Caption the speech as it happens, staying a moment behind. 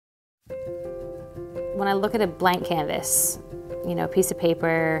When I look at a blank canvas, you know, piece of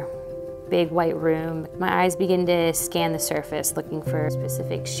paper, big white room, my eyes begin to scan the surface looking for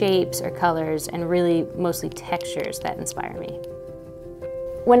specific shapes or colors and really mostly textures that inspire me.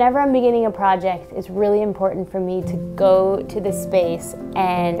 Whenever I'm beginning a project, it's really important for me to go to the space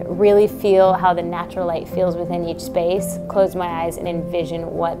and really feel how the natural light feels within each space, close my eyes and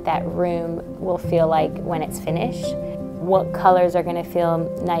envision what that room will feel like when it's finished. What colors are going to feel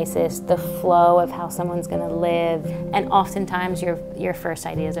nicest, the flow of how someone's going to live, and oftentimes your first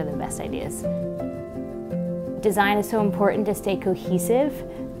ideas are the best ideas. Design is so important to stay cohesive.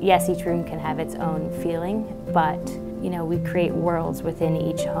 Yes, each room can have its own feeling, but you know, we create worlds within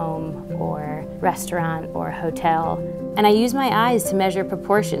each home or restaurant or hotel. And I use my eyes to measure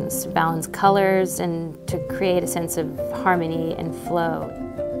proportions, to balance colors, and to create a sense of harmony and flow.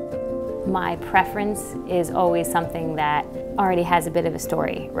 My preference is always something that already has a bit of a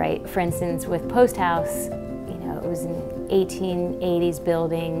story, right? For instance, with Post House, you know, it was an 1880s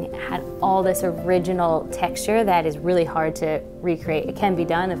building, had all this original texture that is really hard to recreate. It can be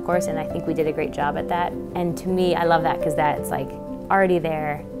done, of course, and I think we did a great job at that. And to me, I love that because that's like already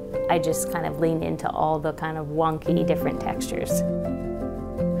there. I just kind of lean into all the kind of wonky different textures.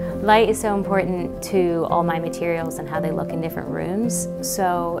 Light is so important to all my materials and how they look in different rooms,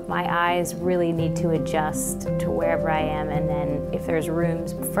 so my eyes really need to adjust to wherever I am, and then if there's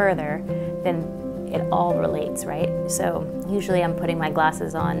rooms further, then it all relates, right? So usually I'm putting my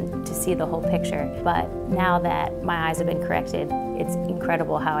glasses on to see the whole picture, but now that my eyes have been corrected, it's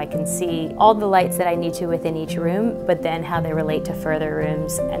incredible how I can see all the lights that I need to within each room, but then how they relate to further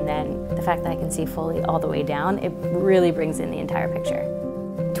rooms, and then the fact that I can see fully all the way down, it really brings in the entire picture.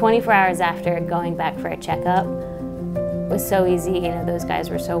 24 hours after going back for a checkup was so easy. You know, those guys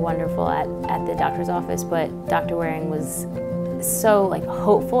were so wonderful at the doctor's office, but Dr. Waring was so like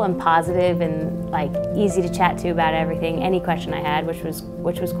hopeful and positive and like easy to chat to about everything, any question I had, which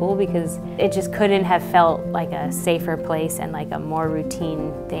was cool because it just couldn't have felt like a safer place and like a more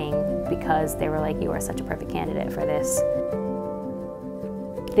routine thing, because they were like, you are such a perfect candidate for this.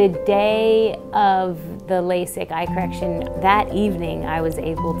 The day of the LASIK eye correction, that evening I was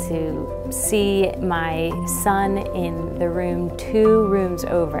able to see my son in the room 2 rooms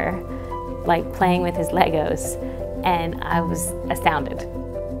over, like playing with his Legos, and I was astounded.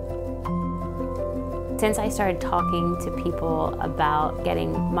 Since I started talking to people about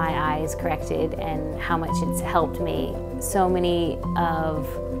getting my eyes corrected and how much it's helped me, so many of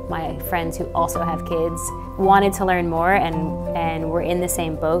my friends who also have kids wanted to learn more and were in the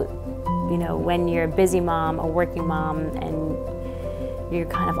same boat. You know, when you're a busy mom, a working mom, and you're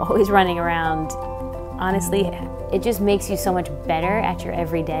kind of always running around, honestly, it just makes you so much better at your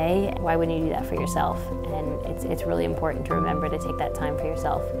everyday. Why wouldn't you do that for yourself? And it's really important to remember to take that time for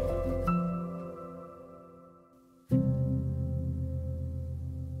yourself.